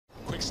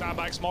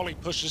Sandbags Molly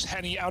pushes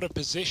Henny out of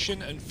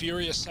position, and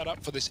FURIA set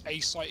up for this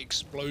A-site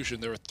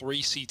explosion. There are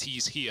 3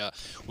 CTs here,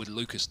 with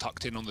Lucas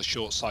tucked in on the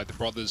short side. The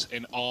brothers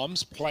in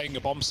arms, playing a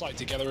bomb site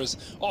together as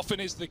often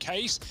is the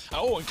case.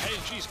 Oh, and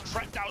KNG's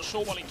crept out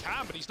short while he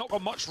can, but he's not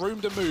got much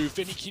room to move.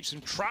 Vinny keeps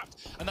him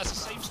trapped, and that's the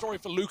same story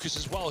for Lucas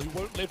as well, who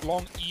won't live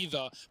long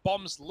either.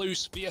 Bombs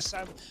loose,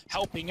 VSM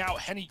helping out,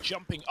 Henny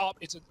jumping up.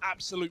 It's an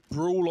absolute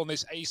brawl on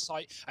this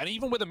A-site, and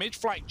even with a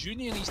mid-flank,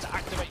 Junior needs to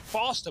activate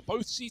faster.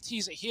 Both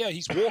CTs are here.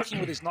 He's walking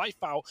with his knife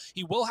out.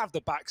 He will have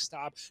the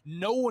backstab.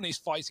 No one is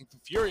fighting for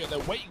FURIA. They're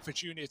waiting for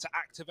Junior to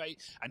activate,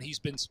 and he's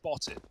been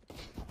spotted.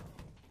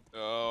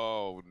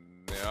 Oh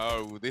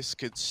no, this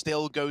could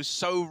still go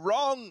so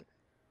wrong.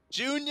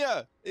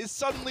 Junior is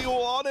suddenly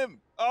all on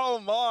him. Oh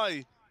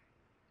my.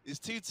 His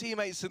 2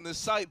 teammates in the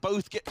site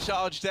both get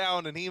charged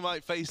down, and he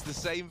might face the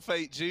same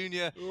fate,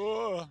 Junior.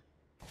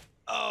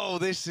 Oh,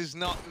 this is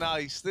not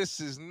nice. This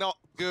is not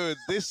good.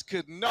 This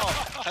could not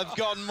have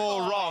gone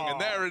more wrong. And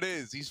there it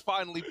is. He's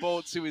finally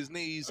brought to his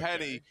knees.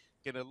 Henny.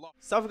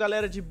 Salve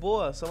galera, de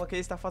boa? Soma aqui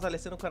está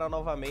fortalecendo o canal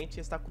novamente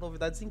e está com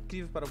novidades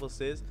incríveis para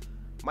vocês.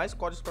 Mais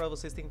códigos para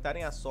vocês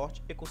tentarem a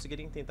sorte e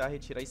conseguirem tentar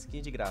retirar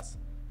skin de graça.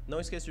 Não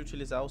esqueça de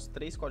utilizar os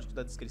 3 códigos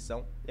da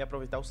descrição e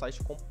aproveitar o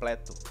site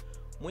completo.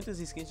 Muitas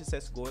skins de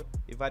CSGO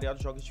e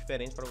variados jogos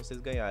diferentes para vocês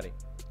ganharem.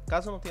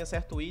 Caso não tenha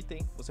certo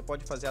item, você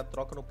pode fazer a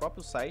troca no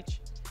próprio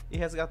site e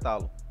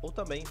resgatá-lo, ou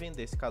também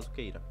vender se caso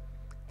queira.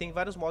 Tem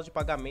vários modos de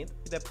pagamento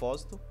e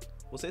depósito.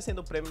 Você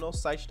sendo prêmio no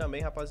site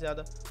também,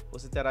 rapaziada,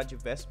 você terá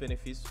diversos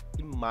benefícios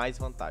e mais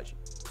vantagem.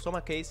 Soma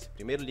Case,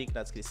 primeiro link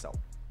na descrição.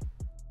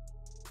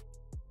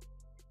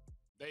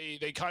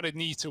 They kind of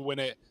need to win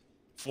it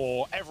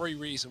for every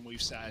reason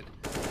we've said.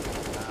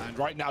 And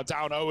right now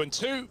down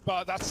 0-2,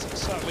 but that's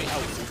certainly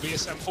helpful.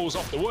 VSM falls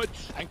off the wood,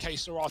 and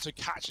K-Serato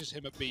catches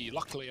him at B.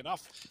 Luckily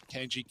enough,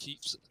 KNG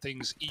keeps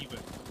things even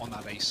on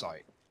that A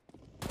site.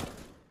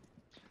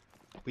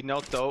 We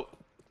note though,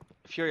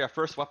 FURIA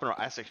first weapon or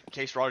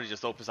K-Serato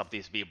just opens up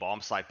this B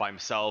bomb site by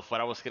himself.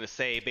 What I was gonna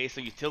say, based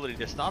on utility,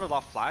 there's not a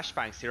lot of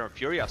flashbangs here on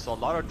FURIA, so a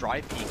lot of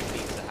dry peeks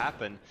needs to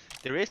happen.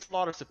 There is a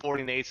lot of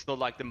supporting nades, though,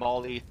 like the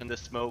mollies and the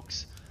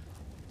smokes.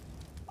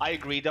 I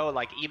agree though,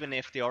 like even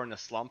if they are in a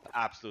slump,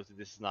 absolutely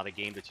this is not a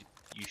game that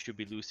you should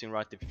be losing,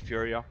 right? The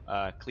FURIA,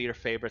 clear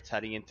favorites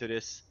heading into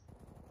this.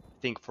 I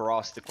think for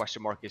us the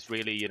question mark is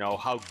really, you know,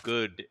 how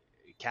good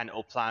can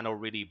PLANO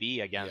really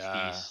be against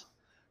these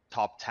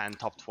top 10,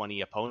 top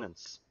 20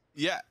 opponents?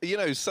 Yeah, you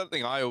know,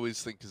 something I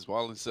always think as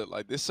well is that,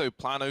 like, this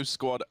PLANO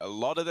squad, a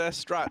lot of their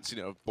strats,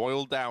 you know,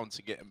 boil down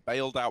to getting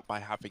bailed out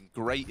by having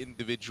great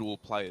individual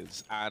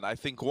players. And I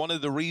think one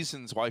of the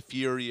reasons why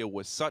FURIA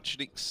was such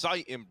an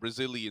exciting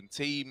Brazilian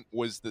team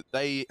was that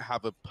they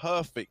have a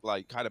perfect,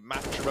 like, kind of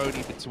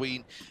matrimony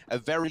between a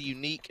very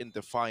unique and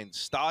defined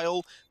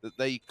style that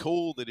they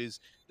call that is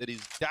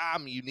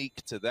damn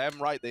unique to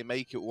them, right? They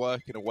make it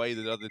work in a way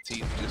that other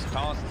teams just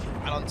can't.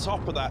 And on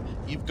top of that,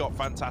 you've got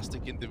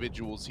fantastic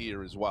individuals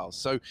here as well.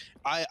 So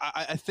I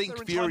think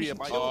FURIA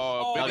might...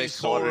 Vinny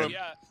saw him.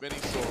 Vinny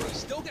saw him. He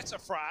still gets a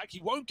frag. He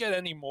won't get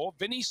any more.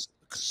 Vinny's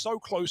so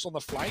close on the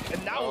flank.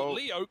 And now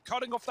Leo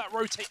cutting off that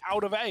rotate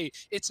out of A.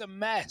 It's a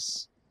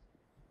mess.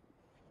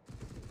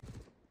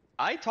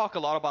 I talk a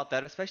lot about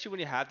that, especially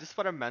when you have, this is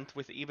what I meant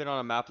with even on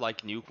a map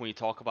like Nuke, when you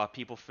talk about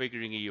people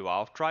figuring you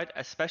out, right?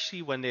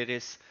 Especially when it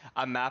is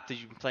a map that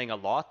you've been playing a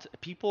lot,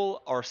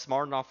 people are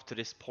smart enough to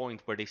this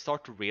point where they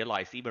start to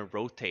realize, even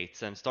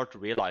rotates, and start to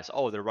realize,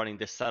 oh, they're running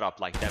this setup,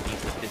 like that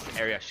means that this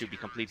area should be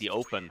completely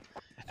open.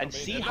 And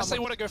see unless they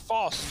want to go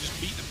fast and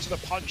just beat them to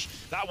the punch,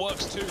 that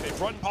works too.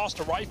 They've run past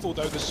a rifle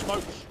though. The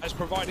smoke has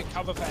provided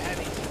cover for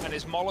Henny, and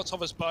his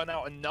Molotov has burnt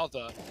out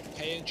another.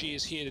 KNG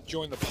is here to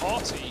join the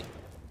party.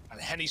 And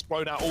Henny's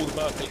blown out all the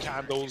birthday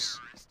candles.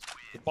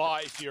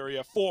 Goodbye,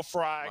 FURIA. 4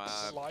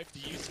 frags. Live the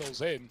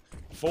utils in.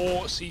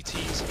 4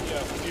 CTs here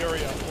for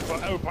FURIA.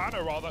 For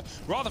PLANO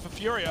rather for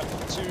FURIA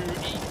to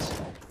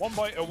eat. One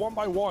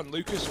by one,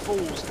 Lucas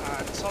falls,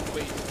 and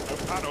suddenly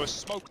PLANO is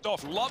smoked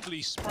off.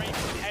 Lovely spray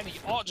from Henny.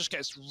 Art just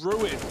gets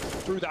ruined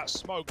through that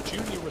smoke.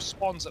 Junior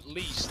responds at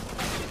least.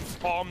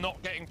 Bomb not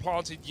getting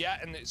planted yet,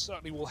 and it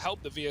certainly will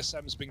help. The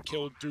VSM's been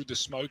killed through the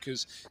smoke,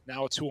 as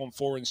now a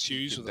 2-on-4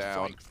 ensues with a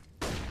flank.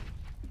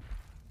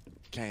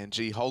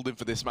 KNG holding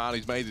for this man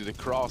who's made it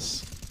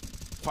across.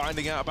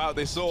 Finding out about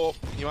this AWP,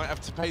 you might have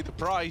to pay the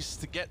price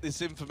to get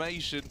this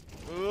information.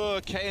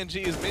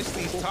 KNG has missed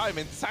these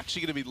timings. It's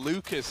actually going to be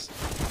Lucas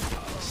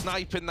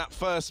sniping that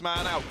first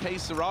man out.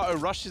 K-Serato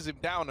rushes him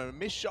down, and a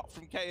missed shot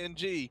from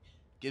KNG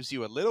gives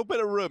you a little bit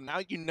of room.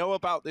 Now you know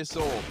about this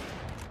AWP.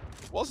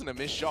 It wasn't a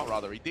missed shot,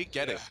 rather. He did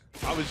get it.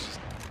 I was just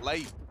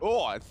late.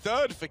 Oh, a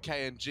third for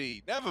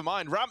KNG. Never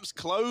mind. Ramp's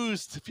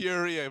closed,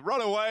 FURIA.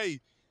 Run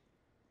away.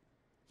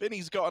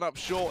 Vinny's gotten up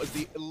short as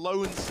the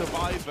lone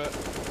survivor.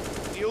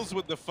 Deals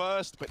with the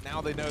first, but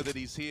now they know that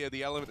he's here.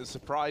 The element of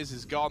surprise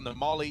is gone. The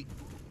molly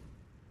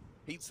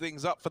heats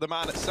things up for the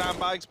man at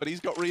Sandbags, but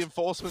he's got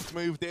reinforcements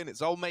moved in.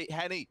 It's old mate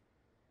Henny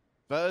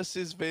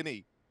versus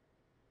Vinny.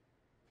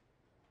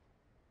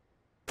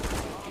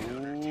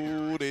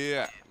 Ooh,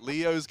 dear.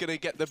 Leo's going to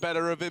get the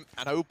better of him,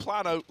 and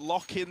PLANO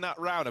lock in that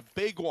round. A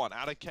big one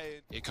out of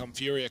KNG. Here come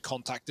Furia,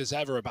 contact as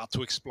ever, about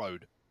to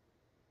explode.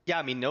 Yeah,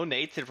 I mean, no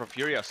nades here for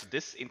Furia, so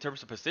this, in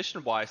terms of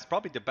position-wise,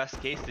 probably the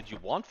best case that you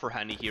want for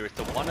Henny here. It's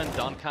a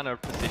one-and-done kind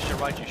of position,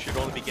 right? You should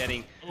only be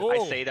getting,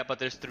 I say that, but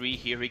there's 3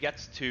 here. He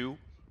gets 2.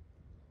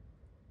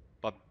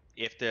 But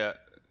if the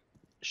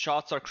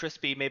shots are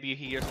crispy, maybe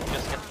he just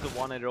gets the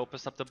 1 and it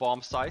opens up the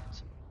bomb site.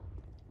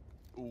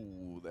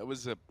 Ooh, there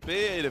was a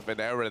bit of an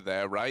error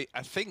there, right?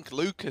 I think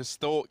Lucas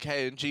thought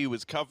KNG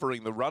was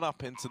covering the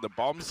run-up into the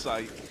bomb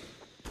site.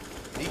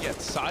 He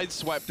gets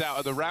sideswept out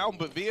of the round,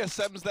 but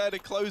VSM's there to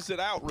close it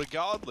out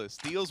regardless.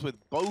 Deals with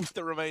both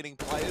the remaining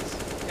players.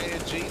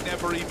 KNG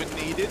never even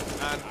needed,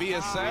 and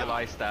VSM... I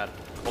realized that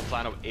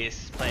PLANO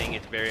is playing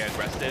it very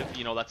aggressive.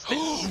 You know, that's the...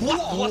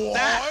 What was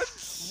that?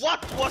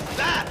 What was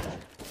that?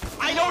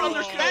 I don't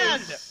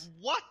understand!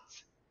 What?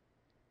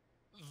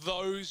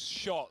 Those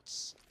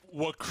shots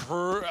were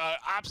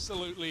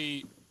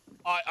absolutely...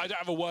 I don't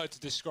have a word to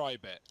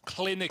describe it.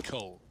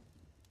 Clinical.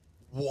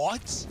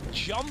 What?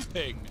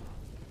 Jumping.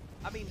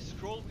 I mean,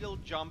 scroll wheel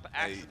jump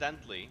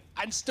accidentally.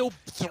 And still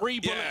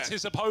 3 bullets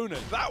his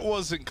opponent. That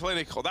wasn't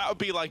clinical. That would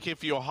be like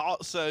if your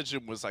heart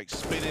surgeon was like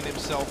spinning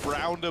himself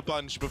round a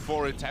bunch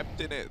before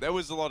attempting it. There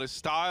was a lot of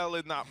style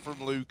in that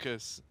from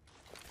Lucas.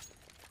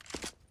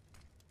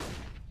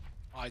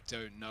 I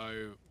don't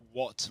know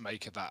what to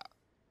make of that.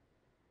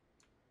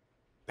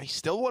 They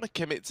still want to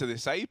commit to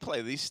this A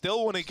play. They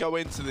still want to go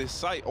into this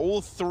site.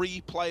 All 3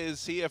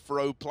 players here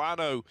for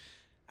PLANO,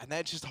 and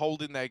they're just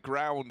holding their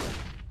ground.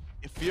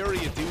 If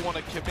Furia do want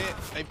to commit,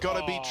 they've got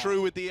to be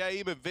true with the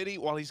aim. And Vinny,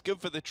 while he's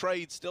good for the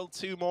trade, still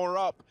 2 more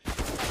up.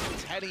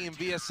 It's Henny and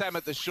VSM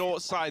at the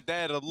short side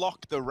there to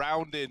lock the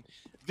round in.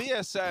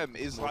 VSM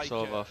is More like so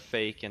of a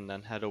fake and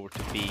then head over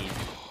to B.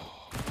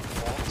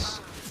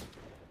 What?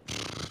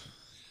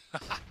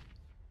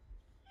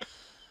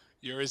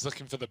 Yuri's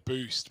looking for the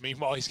boost.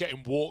 Meanwhile, he's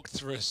getting walked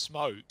through a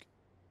smoke.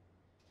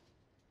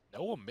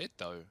 No one mid,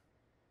 though.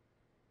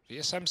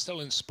 VSM's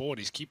still in spawn.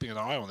 He's keeping an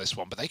eye on this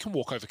one, but they can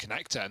walk over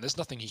connector, and there's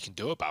nothing he can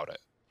do about it.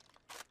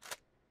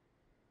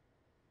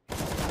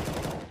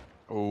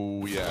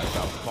 Oh, yeah,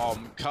 that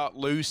bomb cut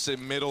loose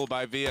in middle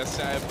by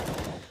VSM.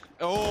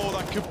 Oh,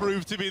 that could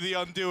prove to be the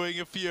undoing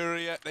of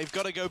Furia. They've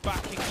got to go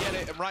back and get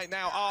it, and right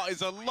now, Art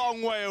is a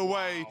long way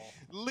away.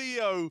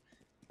 Leo,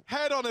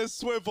 head on a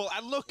swivel,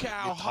 and look at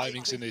how high...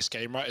 timings in this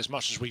game, right? As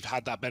much as we've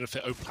had that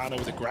benefit of PLANO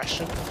with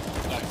aggression,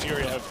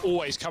 Furia have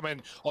always come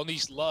in on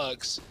these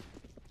lurks.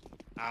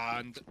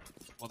 And,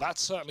 well, that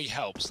certainly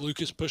helps.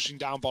 Lucas pushing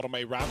down bottom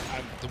A ramp,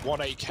 and the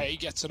 1AK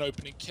gets an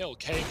opening kill.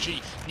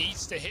 KNG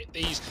needs to hit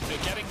these. They're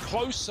getting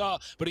closer,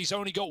 but he's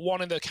only got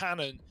 1 in the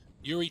cannon.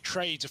 Yuri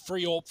trades a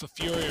free AWP for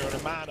Furia and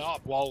a man up,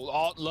 while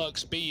Art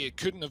lurks B. It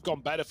couldn't have gone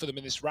better for them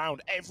in this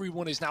round.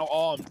 Everyone is now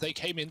armed. They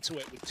came into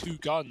it with 2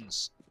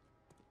 guns.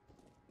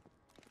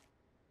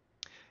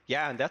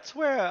 Yeah, and that's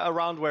where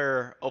around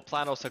where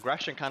PLANO's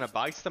aggression kind of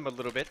bites them a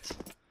little bit.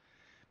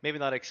 Maybe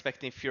not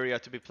expecting Furia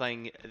to be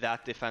playing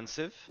that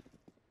defensive.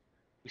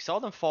 We saw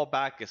them fall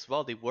back as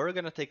well. They were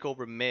going to take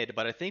over mid,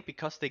 but I think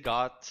because they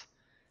got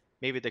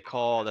maybe the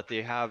call that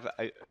they have,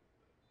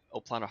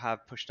 PLANO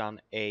have pushed down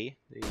A,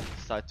 they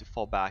decided to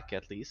fall back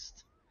at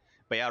least.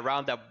 But yeah, a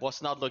round that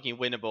was not looking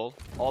winnable,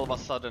 all of a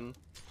sudden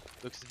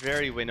looks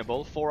very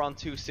winnable.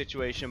 4-on-2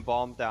 situation,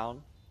 bomb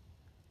down.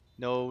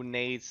 No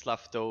nades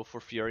left though for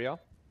Furia.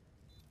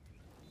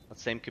 The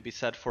same could be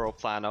said for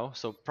PLANO,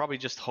 so probably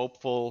just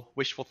hopeful,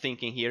 wishful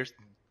thinking here.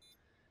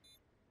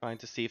 Trying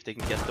to see if they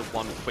can get the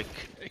 1 quick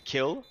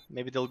kill.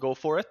 Maybe they'll go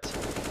for it.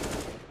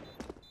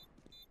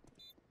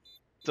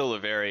 Still a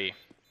very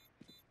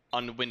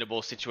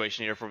unwinnable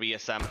situation here for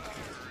VSM.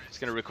 It's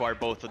going to require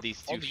both of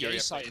these 2 on the A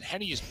side, and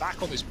Henny is back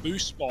on this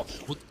boost spot.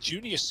 Will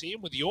Junior see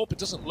him with the AWP? It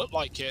doesn't look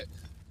like it.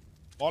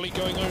 Molly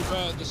going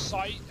over the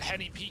site,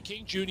 Henny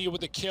peeking, Junior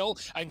with a kill,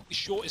 and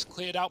short is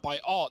cleared out by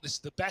Art. This is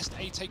the best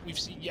A-take we've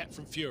seen yet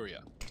from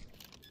Furia.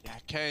 Yeah,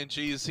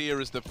 KNG is here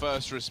as the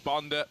first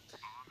responder.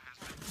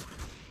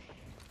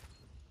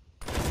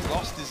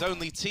 Lost his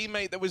only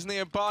teammate that was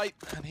nearby,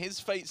 and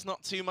his fate's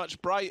not too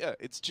much brighter.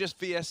 It's just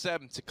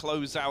VSM to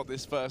close out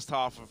this first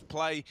half of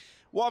play.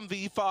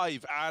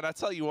 1v5, and I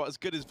tell you what, as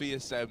good as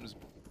VSM's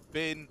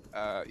been,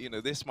 you know,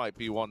 this might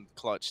be one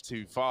clutch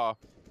too far.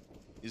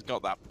 He's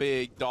got that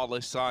big dollar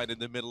sign in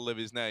the middle of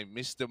his name,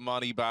 Mr.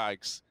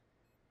 Moneybags.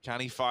 Can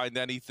he find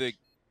anything?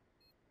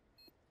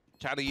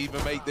 Can he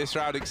even make this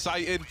round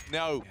exciting?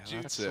 No.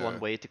 Yeah, that's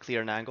one way to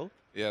clear an angle.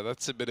 Yeah,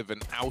 that's a bit of an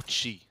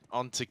ouchie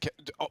onto...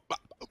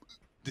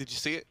 Did you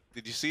see it?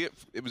 Did you see it?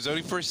 It was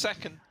only for a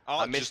second.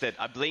 I missed it.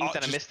 I blinked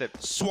and I missed it.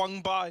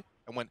 Swung by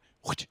and went...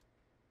 Whoosh.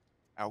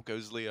 Out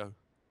goes Leo.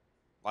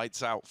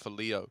 Lights out for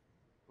Leo.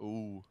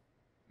 Ooh.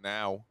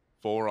 Now,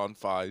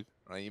 4-on-5.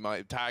 Right, you might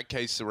have tagged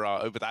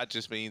K-Serato, but that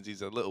just means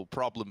he's a little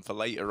problem for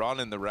later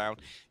on in the round.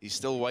 He's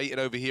still waiting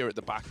over here at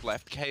the back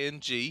left.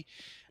 KNG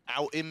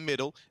out in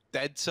middle.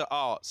 dead to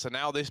art. So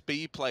now this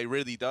B play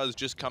really does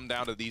just come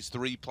down to these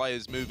 3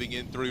 players moving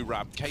in through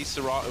ramp.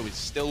 K-Serato is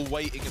still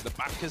waiting at the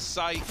back of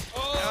sight.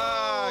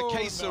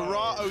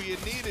 K-Serato, you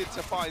needed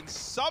to find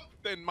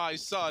something, my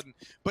son.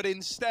 But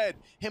instead,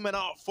 him and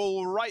Art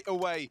fall right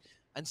away.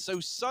 And so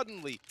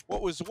suddenly,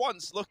 what was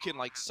once looking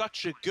like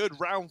such a good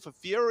round for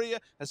Furia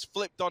has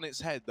flipped on its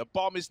head. The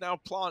bomb is now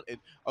planted.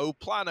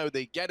 PLANO,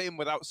 they get in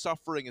without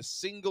suffering a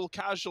single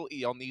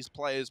casualty on these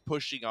players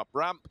pushing up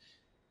ramp.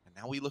 And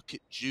now we look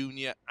at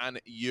Junior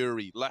and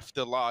Yuri left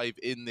alive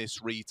in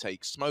this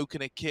retake.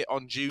 Smoking a kit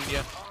on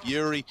Junior.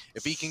 Yuri,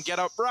 if he can get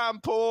up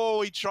ramp,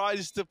 he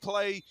tries to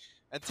play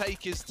and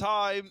take his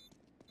time.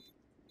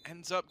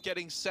 Ends up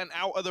getting sent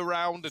out of the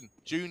round, and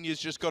Junior's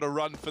just got to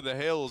run for the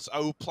hills.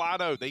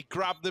 PLANO, they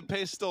grab the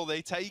pistol,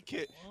 they take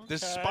it,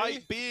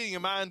 despite being a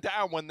man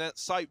down when that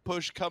site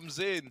push comes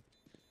in.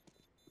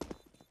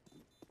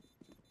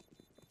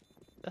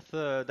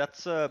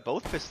 That's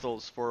both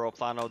pistols for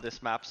PLANO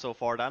this map so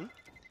far then.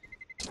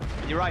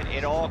 You're right,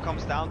 it all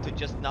comes down to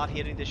just not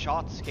hitting the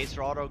shots.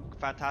 K-Serato,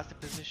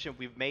 fantastic position,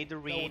 we've made the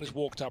read. No one has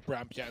walked up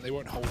ramp yet, and they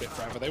won't hold it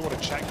forever. They want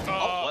to check.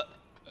 What?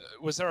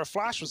 Was there a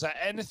flash? Was there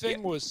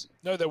anything? Yeah.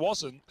 No, there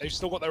wasn't. They've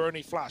still got their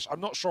only flash. I'm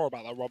not sure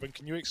about that, Robin.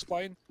 Can you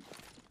explain?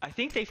 I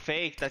think they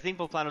faked. I think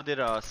PLANO did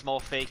a small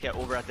fake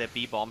over at the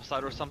B bomb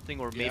side or something,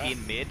 or maybe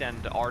in mid,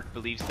 and Art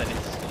believes that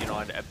it's, you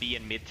know, a B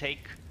and mid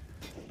take.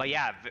 But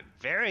yeah,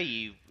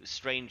 very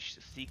strange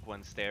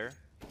sequence there.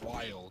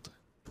 Wild.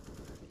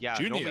 Yeah,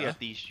 Junior. normally at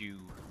least you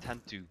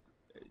tend to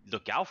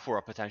look out for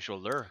a potential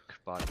lurk,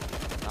 but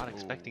not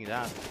expecting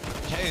that.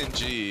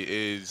 KNG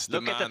is the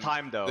Look man at the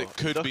time, though. that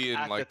could Look be in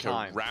at like the a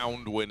time.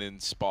 round-winning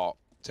spot.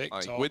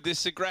 TikTok. Like, with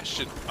this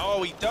aggression.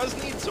 He does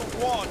need to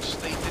watch.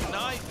 They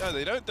deny. No,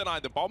 they don't deny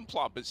the bomb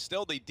plant, but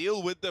still they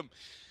deal with them.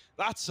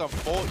 That's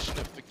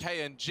unfortunate for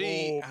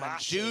KNG. And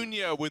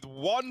Junior, with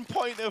 1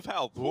 point of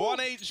health, 1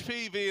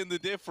 HP being the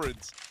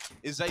difference,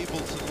 is able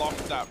to lock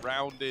that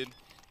round in.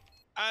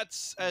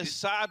 That's a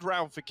sad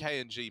round for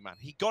KNG, man.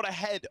 He got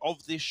ahead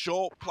of this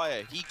short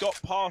player. He got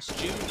past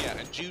Junior,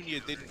 and Junior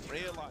didn't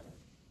realize.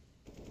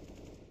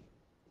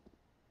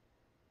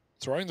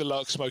 Throwing the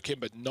lurk smoke in,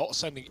 but not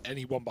sending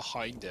anyone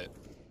behind it.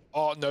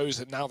 Art knows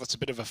that now that's a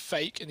bit of a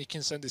fake, and he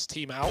can send his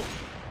team out.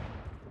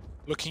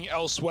 Looking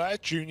elsewhere,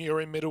 Junior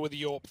in middle with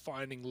the AWP,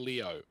 finding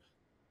Leo.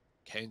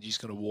 KNG's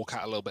going to walk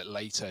out a little bit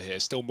later here.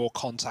 Still more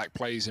contact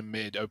plays in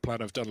mid.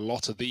 PLANO have done a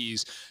lot of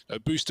these. No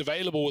boost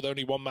available with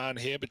only 1 man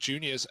here, but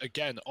Junior's,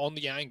 again, on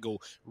the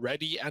angle,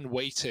 ready and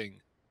waiting.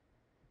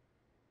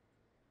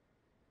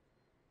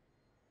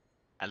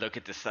 And look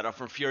at the setup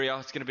from Furia.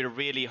 It's going to be a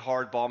really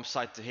hard bomb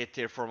site to hit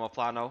here from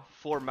PLANO.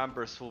 4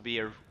 members will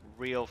be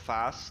real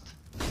fast.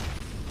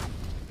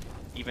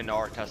 Even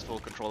Art has full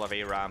control of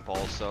A ramp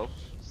also.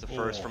 It's the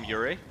first from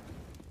Yuri.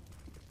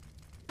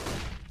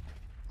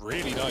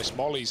 Really nice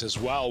mollies as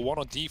well. One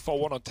on default,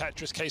 one on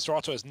Tetris.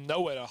 K-Serato has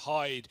nowhere to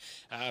hide.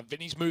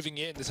 Vinny's moving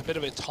in. There's a bit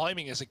of a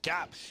timing. There's a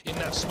gap in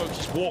that smoke.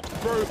 He's walked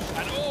through.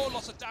 And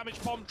lots of damage.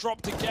 Bomb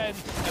dropped again.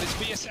 And it's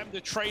VSM to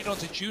trade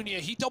onto Junior.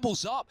 He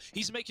doubles up.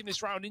 He's making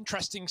this round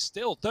interesting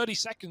still. 30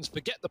 seconds.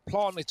 Forget the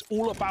plan. It's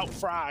all about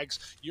frags.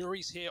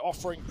 Yuri's here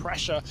offering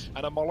pressure.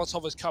 And a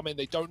Molotov has come in.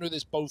 They don't know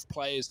there's both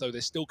players, though.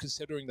 They're still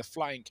considering the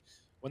flank.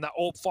 When that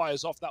AWP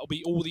fires off, that'll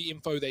be all the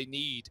info they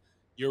need.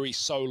 Yuri's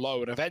so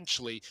low, and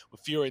eventually,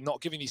 with Furia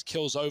not giving these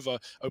kills over,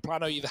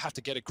 PLANO either have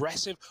to get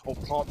aggressive or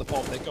plant the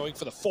bomb. They're going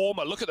for the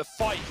former. Look at the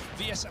fight.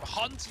 VSM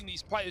hunting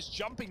these players,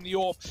 jumping the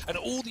AWP, and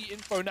all the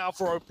info now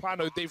for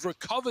PLANO. They've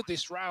recovered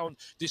this round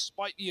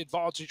despite the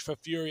advantage for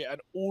Furia and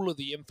all of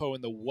the info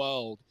in the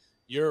world.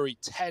 Yuri,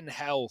 10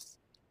 health.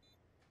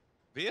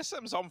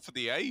 VSM's on for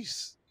the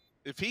ace.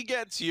 If he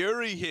gets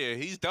Yuri here,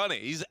 he's done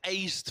it. He's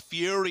aced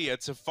Furia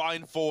to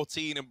find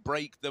 14 and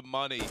break the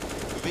money.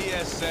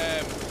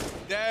 VSM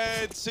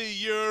dead to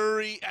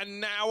Yuri,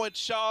 and now a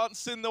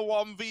chance in the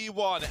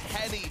 1v1.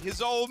 Henny,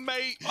 his old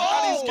mate,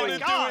 and he's gonna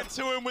do it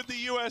to him with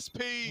the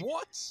USP.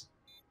 What?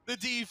 The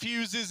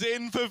defuse is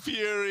in for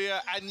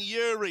Furia, and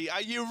Yuri,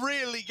 are you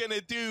really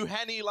gonna do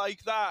Henny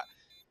like that?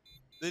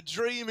 The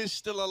dream is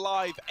still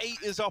alive. 8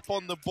 is up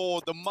on the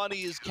board. The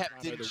money is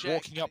kept in check.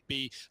 Walking up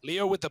B.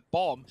 Leo with the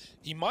bomb.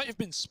 He might have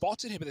been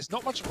spotted here, but there's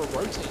not much of a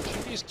rotate.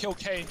 Junior's killed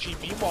KNG.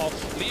 Meanwhile,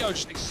 Leo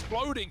just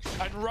exploding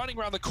and running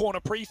around the corner,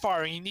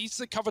 pre-firing. He needs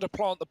the cover to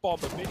plant the bomb,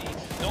 but Vinny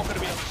not going to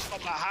be able to stop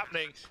that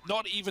happening.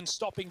 Not even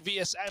stopping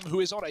VSM, who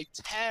is on a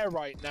tear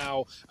right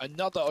now.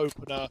 Another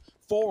opener.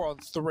 4 on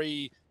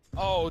 3.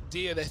 Oh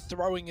dear, they're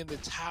throwing in the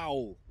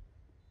towel.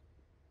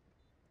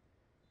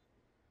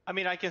 I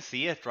mean, I can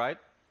see it, right?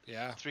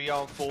 Yeah. 3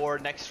 on 4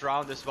 next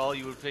round as well.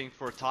 You were playing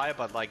for a tie,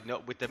 but like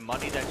no, with the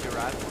money that you're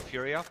at for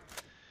Furia,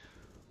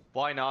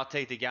 why not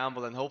take the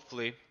gamble and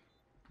hopefully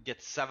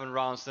get 7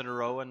 rounds in a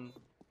row and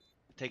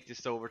take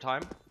this to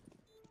overtime?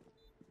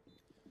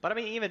 But I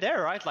mean, even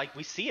there, right? Like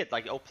we see it.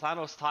 Like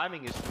PLANO's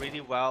timing is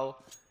really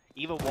well.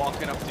 Even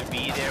walking up to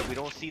B there, we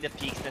don't see the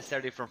peaks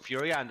necessarily from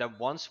Furia, and then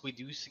once we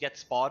do get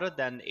spotted,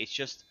 then it's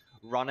just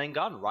run and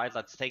gun, right?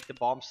 Let's take the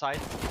bomb site.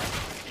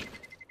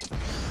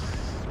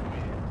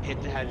 Hit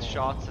the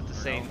headshots at the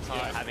same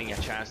time, having a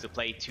chance to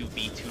play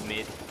 2B, 2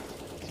 mid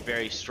is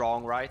very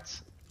strong,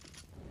 right?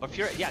 But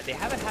Furia, yeah, they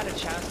haven't had a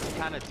chance to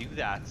kind of do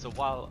that. So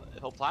while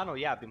PLANO,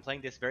 yeah, been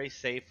playing this very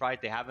safe,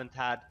 right? They haven't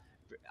had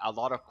a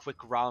lot of quick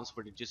rounds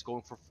where they're just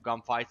going for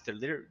gunfights. They're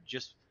literally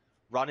just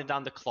running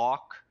down the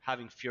clock,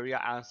 having Furia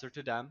answer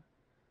to them.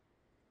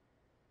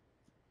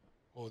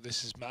 Oh,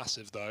 this is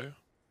massive, though.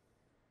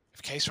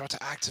 If K-Serata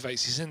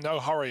activates, he's in no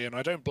hurry, and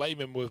I don't blame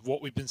him with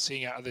what we've been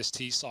seeing out of this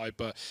T side,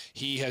 but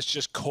he has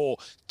just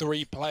caught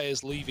 3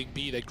 players leaving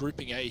B. They're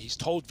grouping A. He's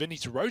told Vinny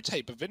to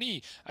rotate, but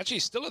Vinny actually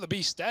is still at the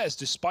B stairs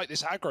despite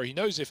this aggro. He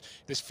knows if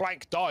this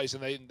flank dies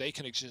and they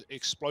can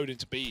explode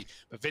into B,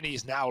 but Vinny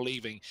is now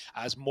leaving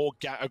as more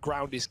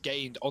ground is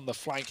gained on the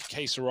flank.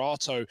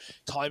 K-Serata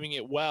timing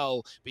it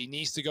well, but he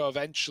needs to go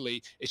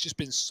eventually. It's just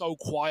been so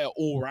quiet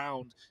all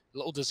round.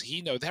 Little does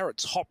he know, they're at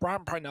top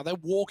ramp right now. They're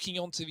walking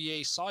onto the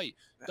A site.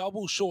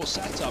 Double short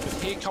setup,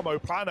 and here come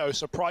PLANO.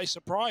 Surprise,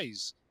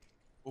 surprise.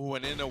 Oh,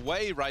 and in a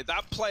way, right,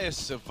 that player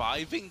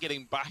surviving,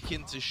 getting back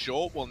into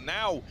short. Well,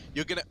 now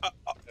you're gonna.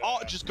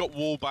 Art just got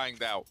wall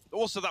banged out.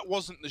 Also, that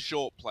wasn't the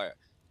short player.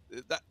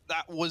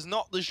 That was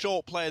not the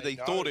short player they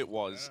thought it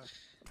was.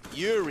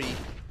 Yeah. Yuri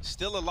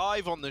still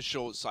alive on the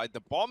short side. The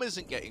bomb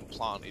isn't getting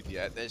planted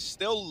yet. They're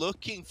still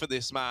looking for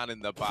this man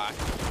in the back.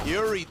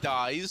 Yuri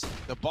dies.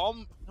 The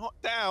bomb not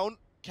down.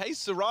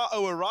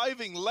 K-Serata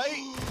arriving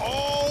late.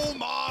 Oh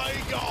my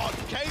God!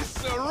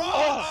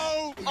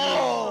 K-Serata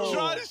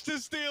tries to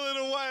steal it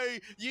away.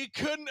 You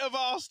couldn't have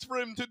asked for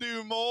him to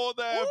do more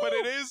there, but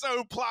it is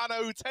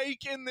PLANO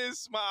taking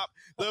this map.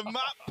 The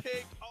map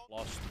pick.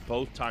 Lost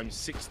both times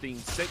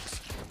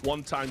 16-6,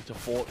 one time to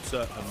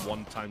Forza and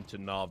one time to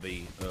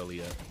Na'Vi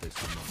earlier this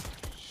month.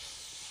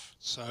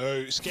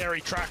 So, scary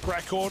track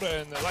record,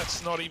 and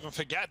let's not even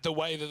forget the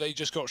way that they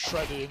just got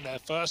shredded in their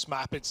first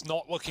map. It's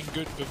not looking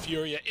good for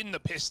Furia in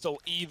the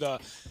pistol either.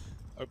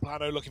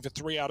 PLANO looking for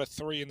 3 out of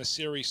 3 in the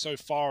series so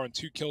far and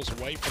 2 kills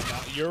away from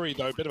that. Yuri,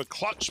 though, a bit of a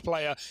clutch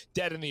player,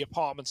 dead in the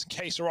apartments. And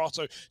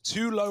K-Serata,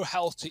 too low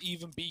health to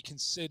even be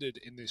considered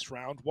in this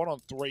round. 1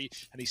 on 3,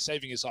 and he's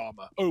saving his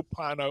armor.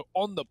 PLANO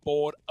on the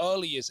board,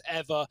 early as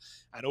ever,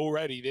 and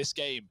already this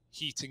game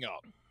heating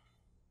up.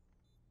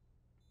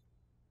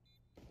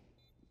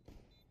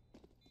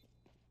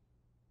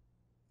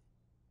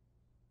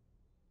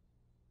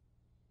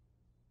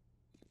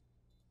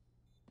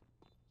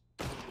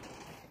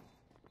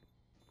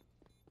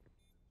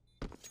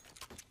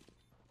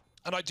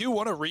 And I do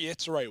want to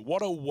reiterate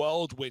what a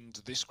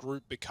whirlwind this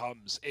group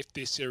becomes if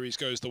this series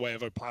goes the way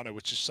of PLANO,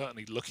 which is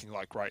certainly looking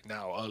like right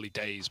now, early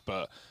days,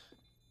 but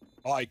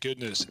my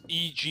goodness.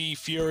 EG,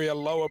 Furia,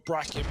 lower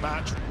bracket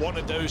match. One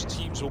of those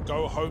teams will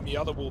go home, the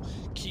other will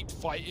keep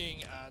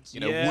fighting. And you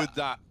know,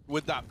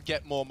 would that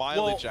get more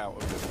mileage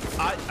out of it?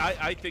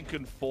 I think,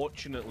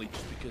 unfortunately,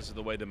 just because of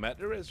the way the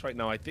meta is right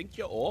now, I think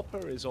your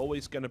AWPer is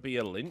always going to be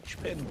a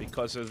linchpin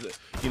because of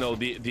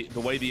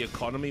the way the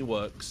economy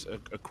works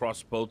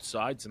across both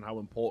sides and how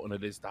important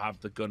it is to have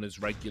the gunners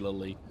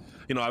regularly.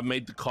 You know, I've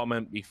made the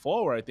comment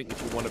before where I think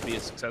if you want to be a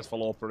successful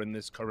AWPer in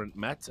this current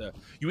meta,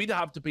 you either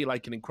have to be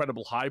like an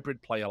incredible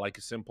hybrid player like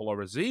a Simple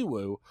or a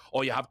Ziwu,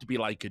 or you have to be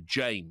like a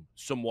Jame,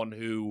 someone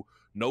who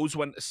knows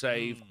when to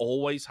save,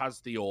 always has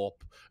the AWP,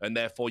 and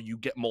therefore you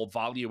get more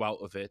value out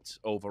of it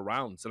over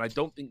rounds. And I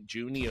don't think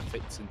Junior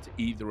fits into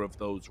either of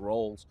those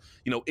roles.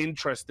 You know,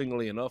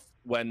 interestingly enough,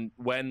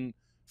 when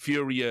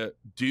Furia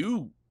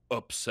do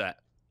upset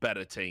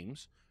better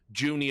teams,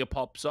 Junior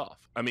pops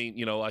off. I mean,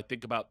 you know, I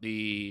think about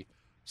the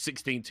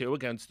 16-2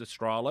 against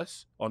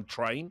Astralis on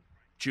Train.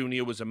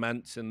 Junior was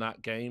immense in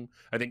that game.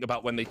 I think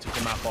about when they took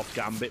a map off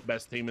Gambit,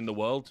 best team in the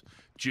world.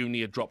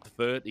 Junior dropped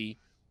 30.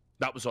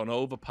 That was on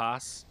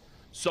Overpass.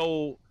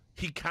 So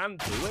he can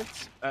do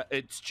it.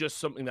 It's just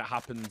something that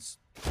happens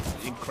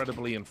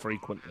incredibly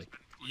infrequently.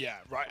 Yeah,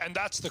 right. And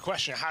that's the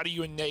question. How do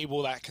you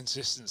enable that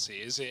consistency?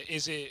 Is it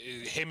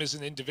him as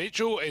an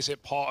individual? Is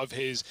it part of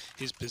his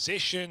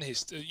position,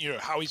 his, you know,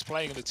 how he's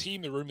playing in the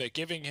team, the room they're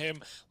giving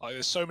him? Like,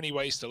 there's so many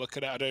ways to look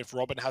at it. I don't know if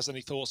Robin has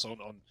any thoughts on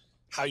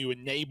how you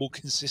enable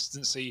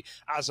consistency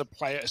as a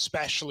player,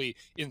 especially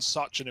in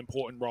such an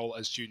important role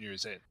as Junior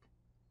is in.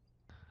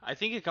 I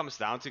think it comes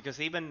down to,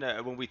 because even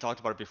when we talked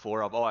about it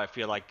before of, I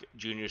feel like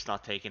Junior's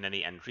not taking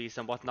any entries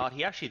and whatnot,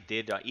 he actually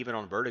did, even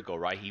on Vertigo,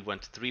 right? He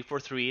went 3 for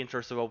 3 in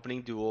terms of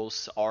opening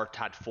duels. Art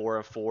had 4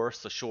 and 4,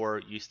 so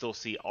sure, you still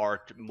see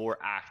Art more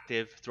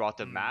active throughout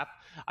the map.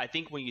 I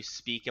think when you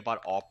speak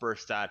about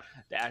AWPers that,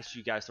 as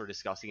you guys are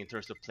discussing in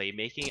terms of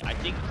playmaking, I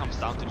think it comes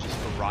down to just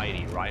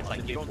variety, right?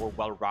 Like, they're more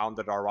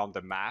well-rounded around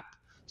the map.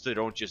 So they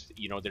don't just,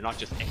 you know, they're not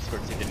just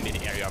experts in the mid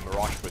area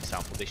Mirage, for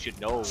example. They should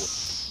know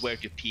where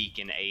to peek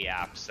in A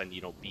apps and,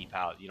 you know, B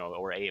pal, you know,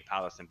 or A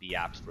palace and B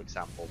apps, for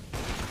example.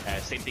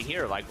 Same thing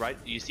here, like, right?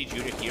 You see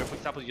Junior here, for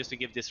example, just to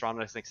give this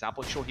round as an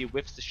example. Sure, he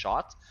whiffs the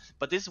shot,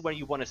 but this is where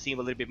you want to see him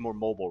a little bit more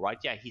mobile, right?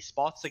 Yeah, he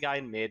spots the guy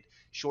in mid.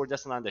 Sure,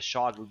 doesn't land the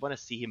shot. We want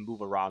to see him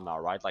move around now,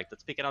 right? Like,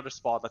 let's pick another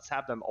spot. Let's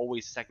have them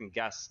always second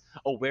guess.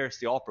 Oh, where's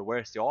the AWPer?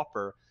 Where's the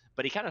AWPer?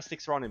 But he kind of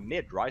sticks around in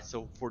mid, right?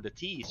 So for the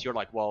T's, you're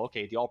like, well,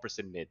 okay, the AWPer's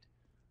in mid.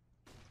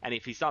 And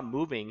if he's not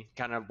moving,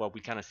 kind of what we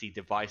kind of see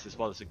Device as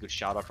well. It's a good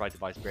shout out, right?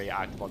 Device very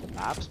active on the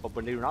maps, but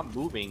when they're not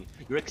moving,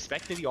 you're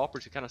expecting the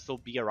Opera to kind of still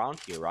be around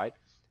here, right?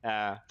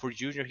 For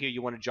Junior here,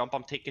 you want to jump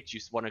on tickets, you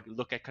want to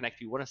look at Connect,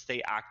 you want to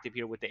stay active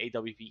here with the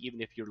AWP,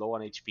 even if you're low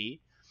on HP.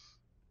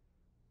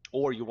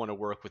 Or you want to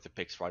work with the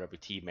picks, right, of your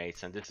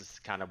teammates, and this is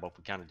kind of what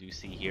we kind of do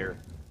see here.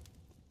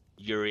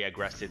 Yuri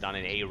aggressive on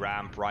an A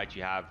ramp, right?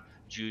 You have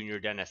Junior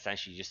then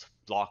essentially just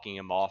blocking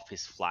him off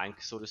his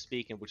flank, so to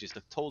speak, and which is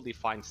a totally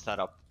fine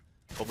setup.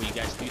 But when you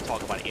guys do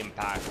talk about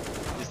impact,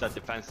 this is a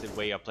defensive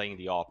way of playing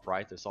the op,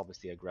 right? There's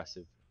obviously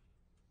aggressive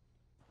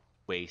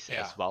ways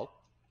as well.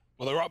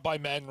 Well, they're up by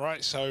men,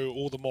 right? So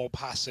all the more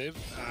passive,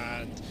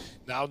 and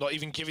now not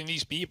even giving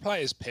these B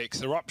players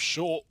picks. They're up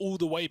short, all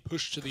the way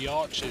pushed to the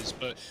arches,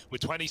 but with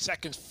 20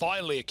 seconds,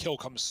 finally a kill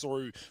comes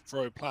through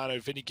for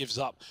PLANO. Vinny gives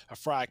up a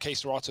frag.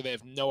 KSGO, they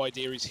have no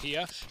idea he's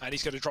here, and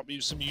he's going to drop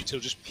you some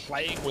util, just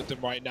playing with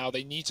them right now.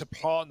 They need to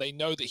plant. They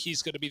know that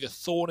he's going to be the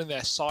thorn in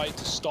their side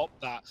to stop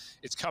that.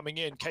 It's coming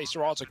in.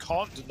 KSGO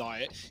can't deny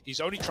it. He's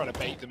only trying to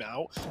bait them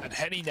out, and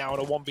Henny now in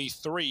a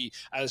 1v3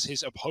 as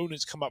his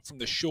opponents come up from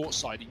the short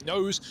side. He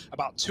knows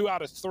about 2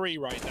 out of 3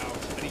 right now,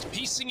 and he's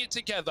piecing it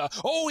together.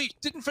 Oh, he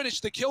didn't finish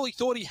the kill. He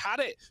thought he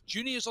had it.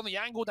 Junior's on the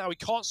angle now. He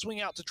can't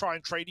swing out to try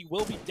and trade. He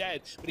will be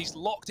dead, but he's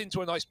locked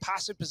into a nice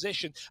passive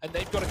position, and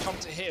they've got to come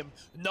to him.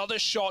 Another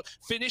shot,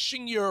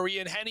 finishing Yuri,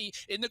 and Henny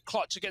in the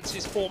clutch against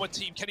his former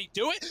team. Can he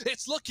do it?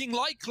 It's looking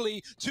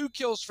likely. 2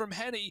 kills from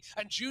Henny,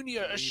 and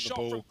Junior a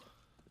shot from...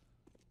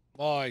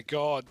 My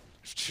God.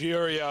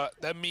 Furia,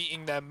 they're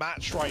meeting their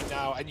match right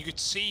now, and you could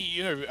see,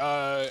 you know,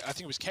 I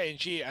think it was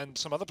KNG and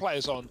some other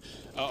players on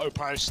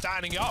PLANO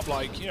standing up,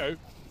 like, you know,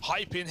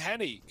 hyping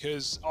Henny,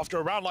 because after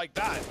a round like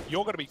that,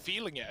 you're going to be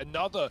feeling it.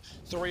 Another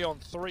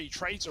 3-on-3,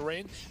 trades are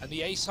in, and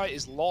the A site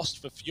is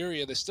lost for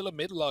Furia. There's still a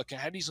mid lurker.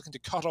 Henny's looking to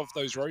cut off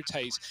those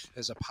rotates.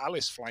 There's a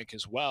Palace flank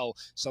as well,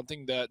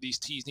 something that these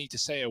Ts need to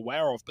stay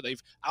aware of, but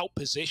they've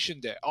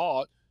outpositioned it.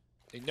 Art,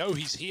 they know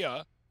he's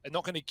here. They're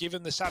not going to give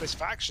him the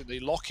satisfaction. They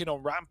lock in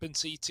on ramp and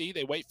CT.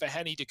 They wait for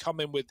Henny to come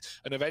in with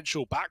an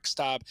eventual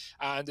backstab.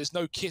 And there's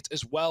no kit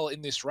as well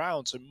in this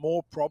round. So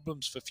more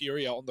problems for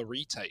Furia on the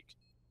retake.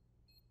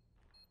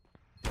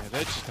 Yeah,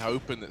 they're just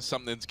hoping that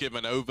something's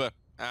given over.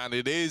 And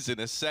it is, in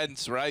a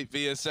sense, right?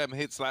 VSM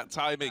hits that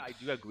timing. Yeah,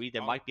 I do agree.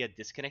 There might be a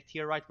disconnect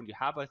here, right? When you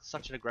have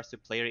such an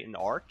aggressive player in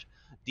Art,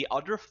 the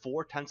other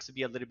 4 tends to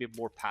be a little bit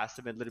more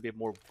passive and a little bit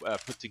more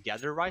put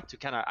together, right? To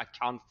kind of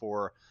account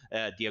for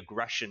the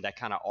aggression that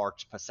kind of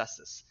Art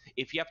possesses.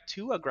 If you have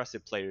 2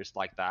 aggressive players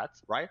like that,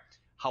 right?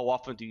 How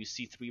often do you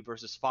see 3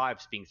 versus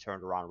 5s being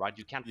turned around, right?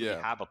 You can't really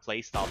have a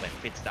playstyle that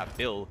fits that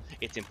bill.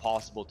 It's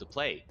impossible to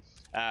play.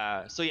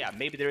 So yeah,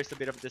 maybe there is a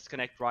bit of a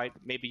disconnect, right?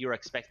 Maybe you're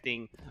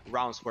expecting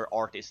rounds where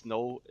Art is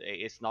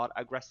not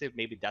aggressive.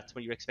 Maybe that's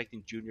when you're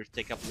expecting Junior to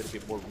take up a little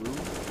bit more room.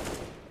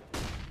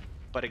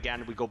 But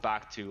again, we go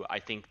back to, I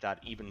think that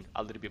even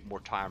a little bit more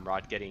time,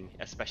 right? Getting,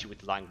 especially with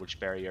the language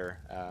barrier,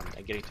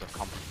 and getting to a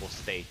comfortable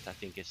state, I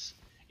think is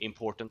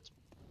important.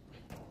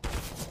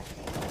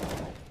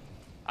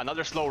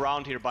 Another slow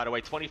round here, by the way.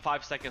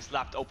 25 seconds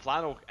left.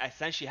 PLANO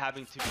essentially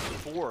having to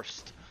be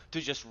forced to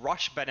just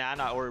rush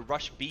Banana or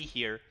rush B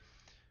here.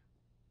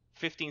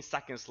 15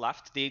 seconds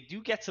left. They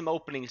do get some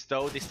openings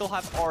though. They still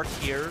have Art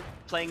here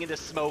playing in the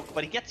smoke,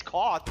 but he gets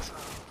caught.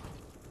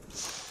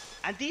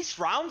 And these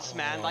rounds,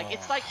 man, like,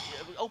 it's like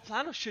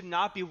PLANO should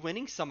not be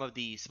winning some of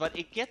these, but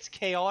it gets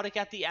chaotic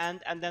at the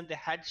end, and then the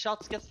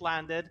headshots gets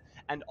landed,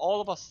 and all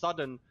of a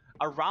sudden,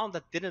 a round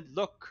that didn't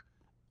look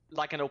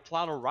like an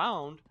PLANO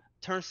round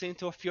turns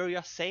into a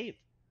Furia save.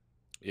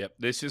 Yep,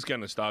 this is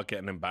going to start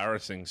getting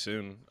embarrassing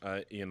soon.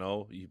 You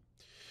know,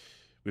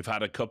 we've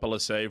had a couple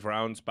of save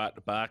rounds back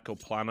to back.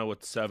 PLANO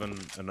at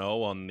 7-0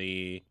 on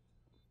the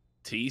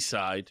T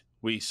side.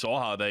 We saw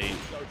how they...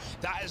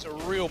 That is a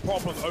real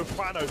problem.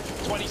 PLANO,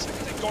 20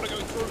 seconds, they've got to go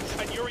through,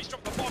 and Yuri's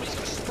dropped the bomb. He's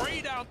going to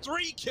spray down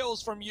 3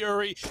 kills from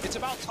Yuri. It's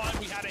about time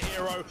we had a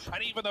hero,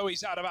 and even though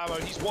he's out of ammo,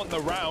 he's won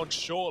the round,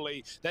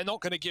 surely. They're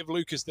not going to give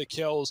Lucas the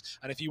kills,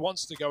 and if he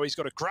wants to go, he's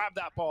got to grab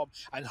that bomb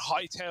and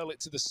hightail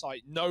it to the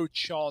site. No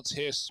chance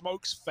here.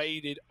 Smoke's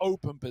faded,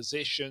 open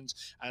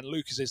positions, and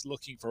Lucas is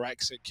looking for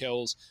exit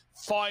kills.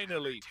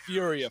 Finally,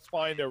 Furia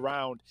find a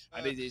round,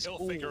 and it is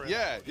all...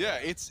 Yeah,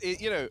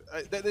 you know,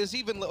 there's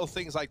even little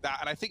things like that,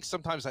 and I think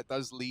sometimes that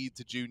does lead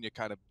to Junior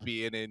kind of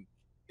being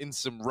in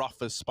some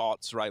rougher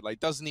spots, right? Like,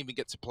 doesn't even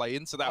get to play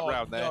into that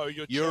round there. No,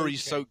 you're Yuri joking.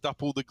 soaked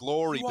up all the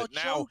glory, You but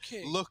are now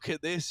joking. look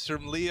at this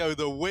from Leo,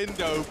 the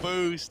window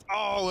boost.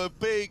 Oh, a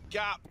big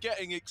gap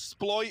getting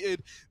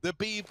exploited. The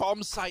B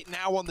bomb site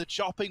now on the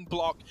chopping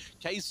block.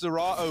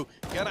 KSGO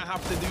gonna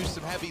have to do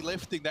some heavy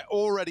lifting. They're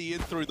already in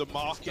through the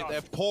market.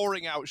 They're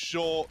pouring out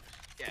short.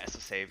 Yeah, it's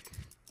a save.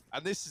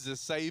 And this is a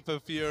save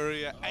for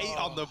Furia. 8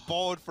 on the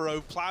board for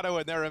PLANO,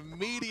 and they're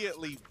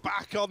immediately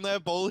back on their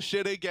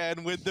bullshit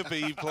again with the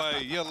B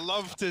play. You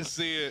love to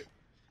see it.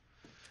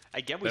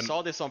 Again, we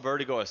saw this on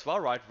Vertigo as well,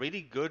 right?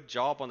 Really good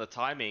job on the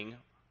timing.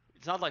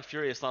 it's not like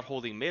Furia is not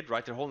holding mid,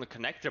 right? They're holding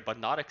connector, but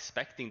not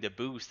expecting the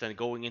boost and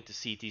going into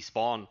CT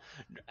spawn.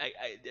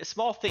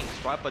 Small things,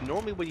 right? But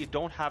normally when you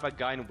don't have a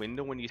guy in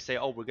window, when you say,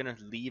 oh, we're going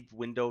to leave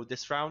window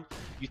this round,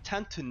 you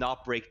tend to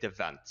not break the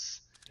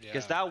vents.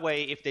 Because that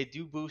way, if they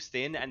do boost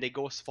in and they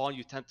go spawn,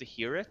 you tend to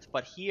hear it.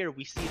 But here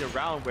we see the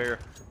round where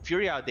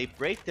Furia, they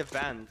break the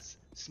vents,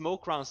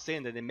 smoke rounds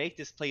in, and they make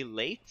this play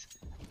late,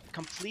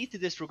 completely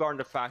disregarding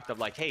the fact of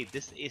like, hey,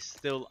 this is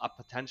still a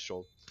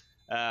potential.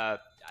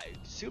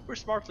 Super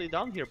smartly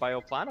done here by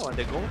PLANO, and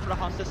they're going for the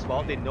hunt as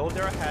well. They know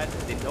they're ahead.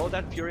 They know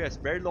that Furia is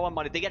very low on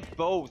money. They get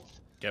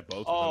both. Get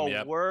both of them,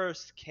 yeah.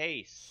 Worst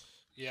case.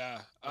 Yeah.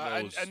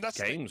 Those and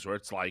that's games where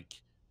it's like,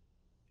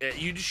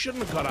 you just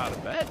shouldn't have got out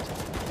of bed.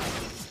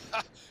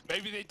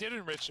 Maybe they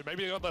didn't, Richard.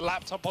 Maybe they got the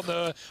laptop on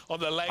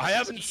the legs. I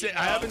haven't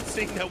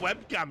seen their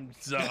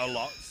webcams a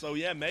lot, so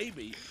yeah,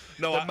 maybe.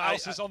 No, the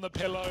mouse is on the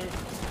pillow.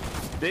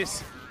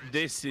 This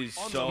is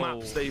on so the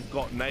maps they've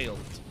got nailed.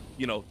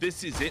 You know,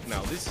 this is it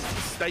now. This is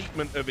the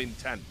statement of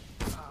intent.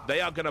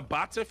 They are going to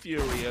batter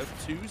Furia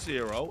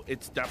 2-0.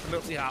 It's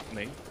definitely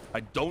happening.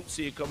 I don't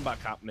see a comeback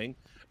happening.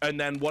 And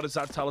then what does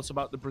that tell us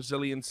about the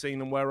Brazilian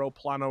scene and where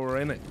PLANO are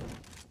in it?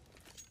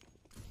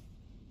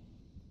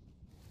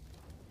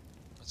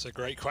 That's a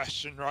great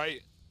question,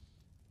 right?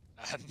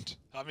 And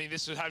I mean,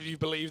 this would have you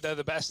believe they're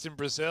the best in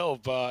Brazil,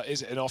 but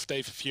is it an off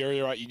day for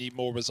Furia? Right, you need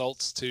more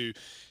results to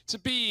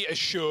be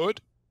assured.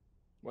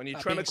 When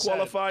you're trying to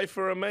qualify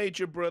for a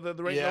major, brother,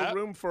 there ain't no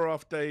room for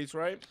off days,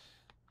 right?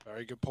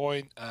 Very good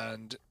point.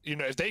 And, you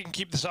know, if they can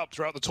keep this up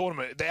throughout the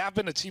tournament, they have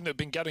been a team that have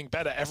been getting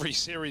better every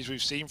series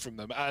we've seen from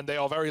them. And they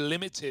are very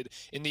limited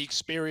in the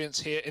experience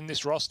here in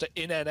this roster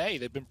in NA.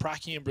 They've been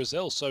pracking in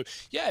Brazil. So,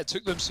 yeah, it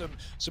took them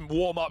some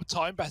warm-up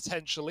time,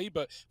 potentially.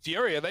 But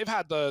Furia, they've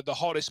had the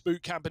hottest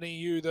boot camp in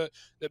EU that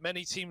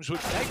many teams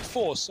would beg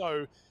for.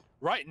 So,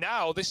 right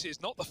now, this is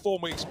not the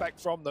form we expect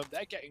from them.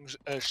 They're getting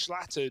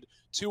slattered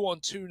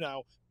 2-on-2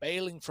 now,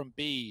 bailing from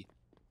B.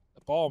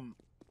 The bomb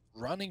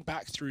running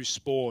back through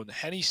spawn.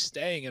 Henny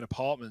staying in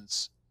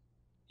apartments.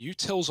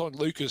 Utils on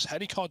Lucas.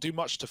 Henny can't do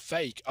much to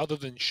fake other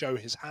than show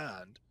his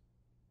hand.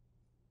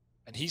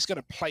 And he's going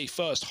to play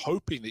first,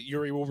 hoping that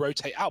Yuri will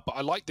rotate out. But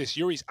I like this.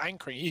 Yuri's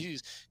anchoring.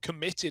 He's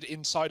committed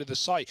inside of the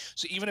site.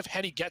 So even if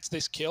Henny gets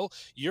this kill,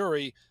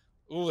 Yuri,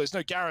 there's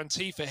no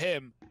guarantee for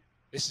him.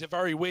 This is a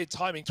very weird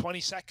timing, 20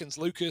 seconds.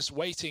 Lucas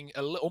waiting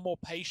a little more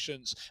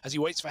patience as he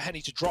waits for Henny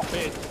to drop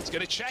in. He's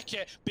going to check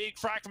it. Big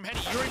frag from Henny.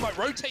 Yuri might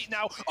rotate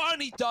now.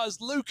 And he does.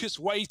 Lucas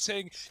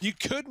waiting. You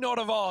could not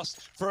have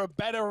asked for a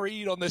better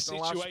read on this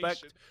situation.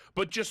 Aspect,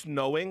 but just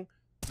knowing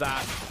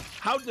that,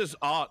 how does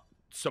Art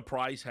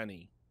surprise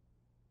Henny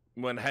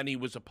when Henny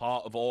was a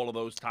part of all of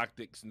those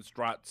tactics and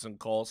strats and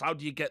calls? How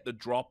do you get the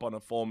drop on a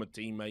former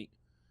teammate?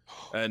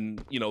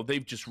 And, you know,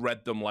 they've just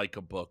read them like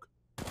a book.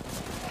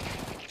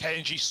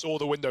 KNG saw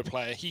the window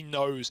player. He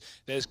knows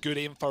there's good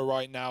info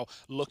right now.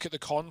 Look at the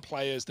con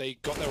players. They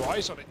got their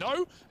eyes on it.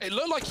 No, it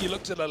looked like he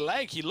looked at a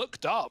leg. He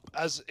looked up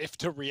as if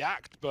to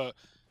react, but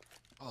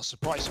oh,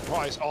 surprise,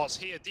 surprise. Art's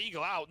here.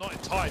 Deagle out, not in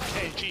time.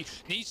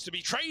 KNG needs to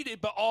be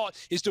traded, but Art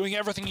is doing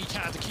everything he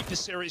can to keep this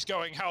series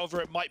going.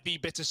 However, it might be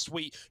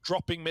bittersweet.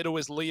 Dropping middle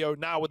is Leo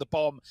now with the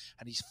bomb,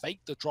 and he's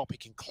faked the drop. He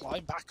can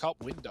climb back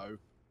up window.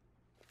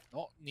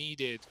 Not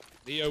needed.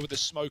 Leo with the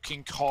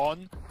smoking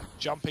con,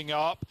 jumping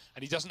up,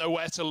 and he doesn't know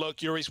where to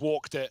look. Yuri's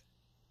walked it.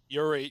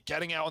 Yuri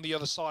getting out on the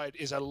other side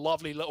is a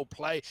lovely little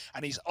play,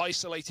 and he's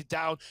isolated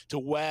down to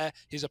where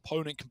his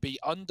opponent can be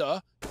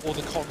under or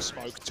the con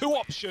smoke. Two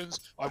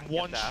options and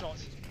one shot.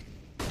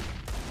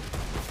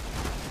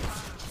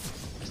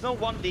 There's no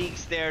 1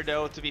 leagues there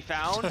though to be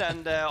found,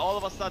 and all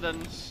of a sudden,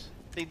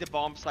 I think the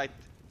bomb site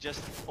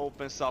just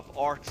opens up.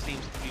 Art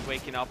seems to be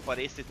waking up, but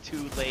is it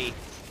too late?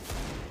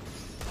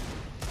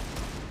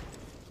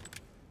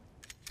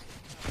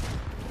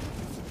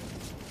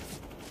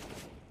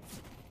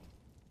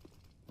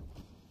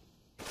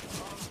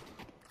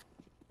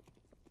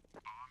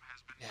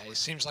 It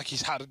seems like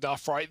he's had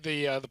enough, right?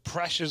 The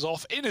pressure's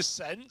off in a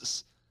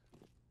sense,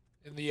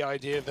 in the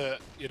idea that,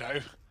 you know,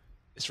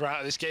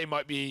 this game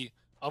might be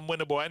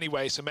unwinnable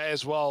anyway, so may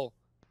as well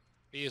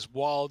be as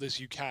wild as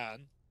you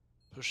can,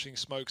 pushing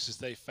smokes as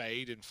they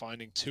fade and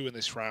finding 2 in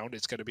this round.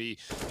 It's going to be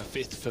a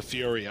 5th for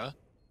Furia.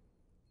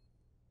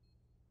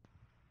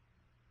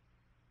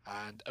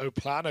 And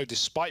PLANO,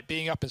 despite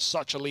being up in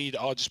such a lead,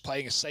 are just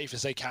playing as safe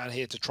as they can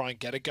here to try and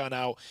get a gun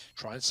out,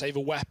 try and save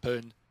a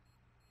weapon.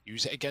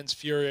 Use it against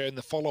Furia in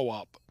the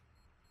follow-up.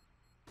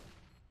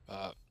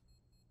 But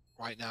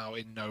right now,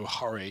 in no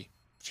hurry.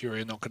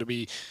 Furia not going to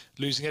be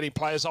losing any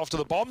players after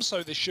the bomb,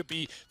 so there should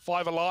be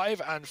 5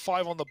 alive and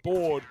 5 on the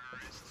board.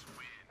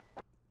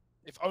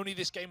 If only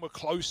this game were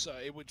closer,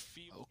 it would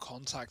feel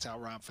contact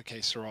out round for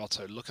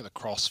Serato. Look at the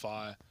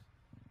crossfire.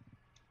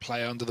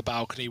 Player under the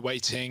balcony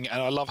waiting,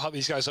 and I love how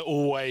these guys are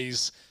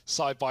always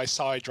side by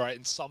side, right,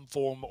 in some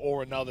form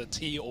or another.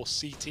 T or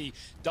CT,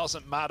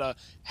 doesn't matter.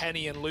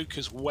 Henny and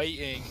Lucas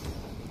waiting.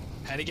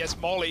 And he gets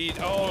mollied.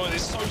 Oh,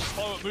 it's so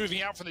slow at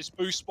moving out from this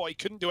boost spot. He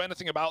couldn't do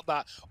anything about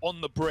that on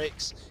the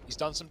bricks. He's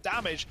done some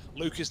damage.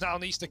 Lucas now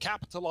needs to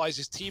capitalize.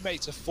 His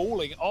teammates are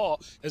falling. Oh,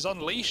 has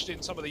unleashed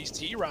in some of these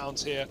T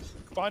rounds here.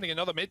 Finding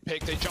another mid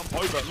pick, they jump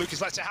over.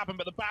 Lucas lets it happen,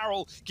 but the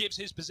barrel gives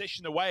his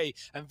position away.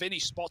 And Vinny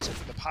spots it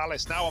from the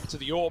Palace. Now up to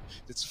the AWP.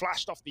 It's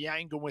flashed off the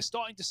angle. We're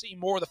starting to see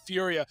more of the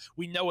Furia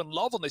we know and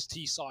love on this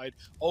T side,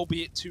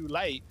 albeit too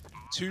late.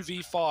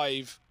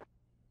 2v5.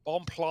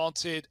 Bomb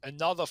planted,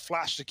 another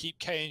flash to keep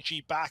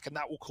KNG back, and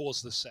that will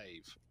cause the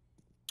save.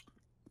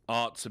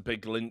 Art's a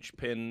big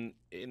linchpin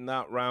in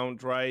that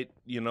round, right?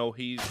 You know,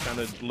 he's kind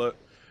of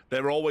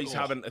they're always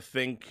having to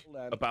think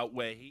about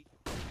where he.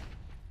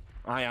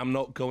 I am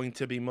not going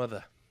to be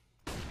mother.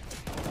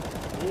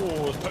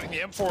 Oh, putting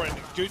the M4 in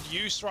good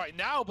use right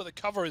now, but the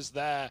cover is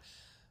there.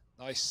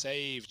 Nice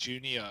save,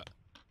 Junior.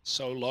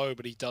 So low,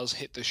 but he does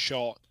hit the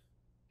shot.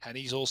 And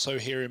he's also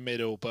here in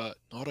middle, but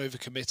not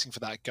overcommitting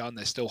for that gun.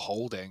 They're still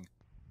holding.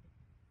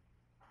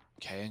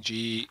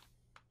 KNG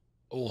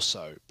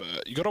also,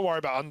 but you got to worry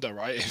about under,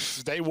 right?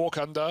 If they walk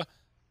under,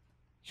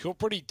 you're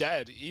pretty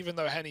dead, even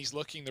though Henny's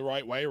looking the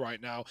right way right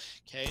now.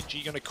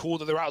 KNG going to call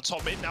that they're out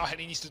top mid now.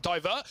 Henny needs to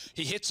divert.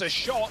 He hits a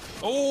shot.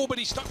 Oh, but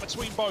he's stuck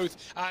between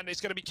both. And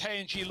it's going to be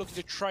KNG looking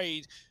to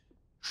trade.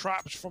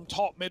 Trapped from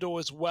top middle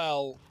as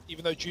well.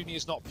 Even though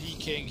Junior's not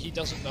peeking, he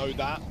doesn't know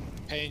that.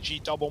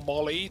 KNG double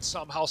mollied,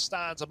 somehow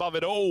stands above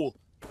it all.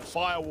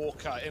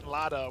 Firewalker in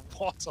ladder,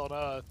 what on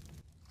earth?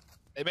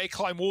 They may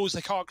climb walls,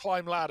 they can't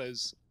climb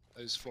ladders.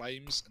 Those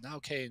flames. And now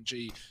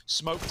KNG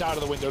smoked out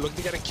of the window, looking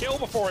to get a kill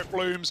before it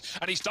blooms.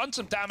 And he's done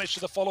some damage to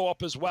the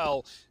follow-up as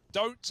well.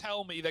 Don't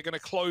tell me they're going to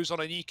close on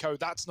an eco,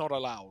 that's not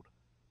allowed.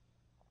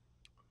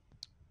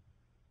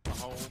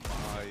 Oh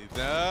my,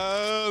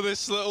 no,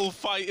 this little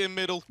fight in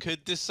middle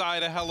could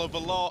decide a hell of a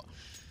lot.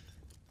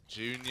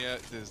 Junior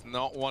does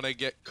not want to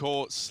get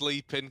caught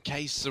sleeping.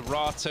 Case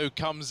Serato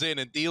comes in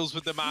and deals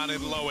with the man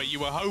in lower. You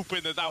were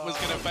hoping that that was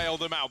going to bail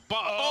them out. But,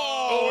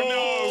 oh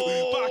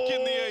no! Back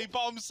in the A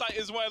bomb site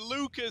is where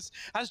Lucas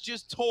has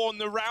just torn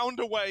the round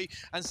away.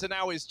 And so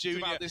now it's Junior.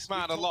 About this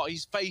man a lot.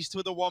 He's faced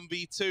with a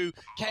 1v2.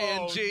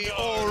 KNG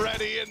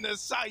already in the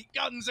site.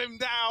 Guns him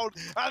down.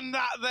 And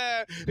that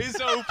there is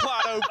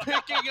PLANO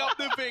picking up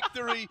the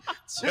victory.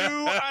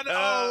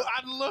 2-0.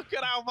 And look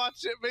at how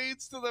much it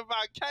means to the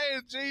man.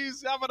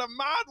 KNG's having a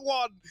mad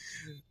one.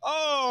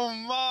 Oh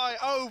my,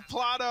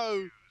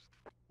 PLANO.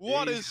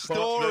 What a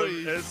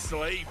story.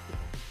 Asleep.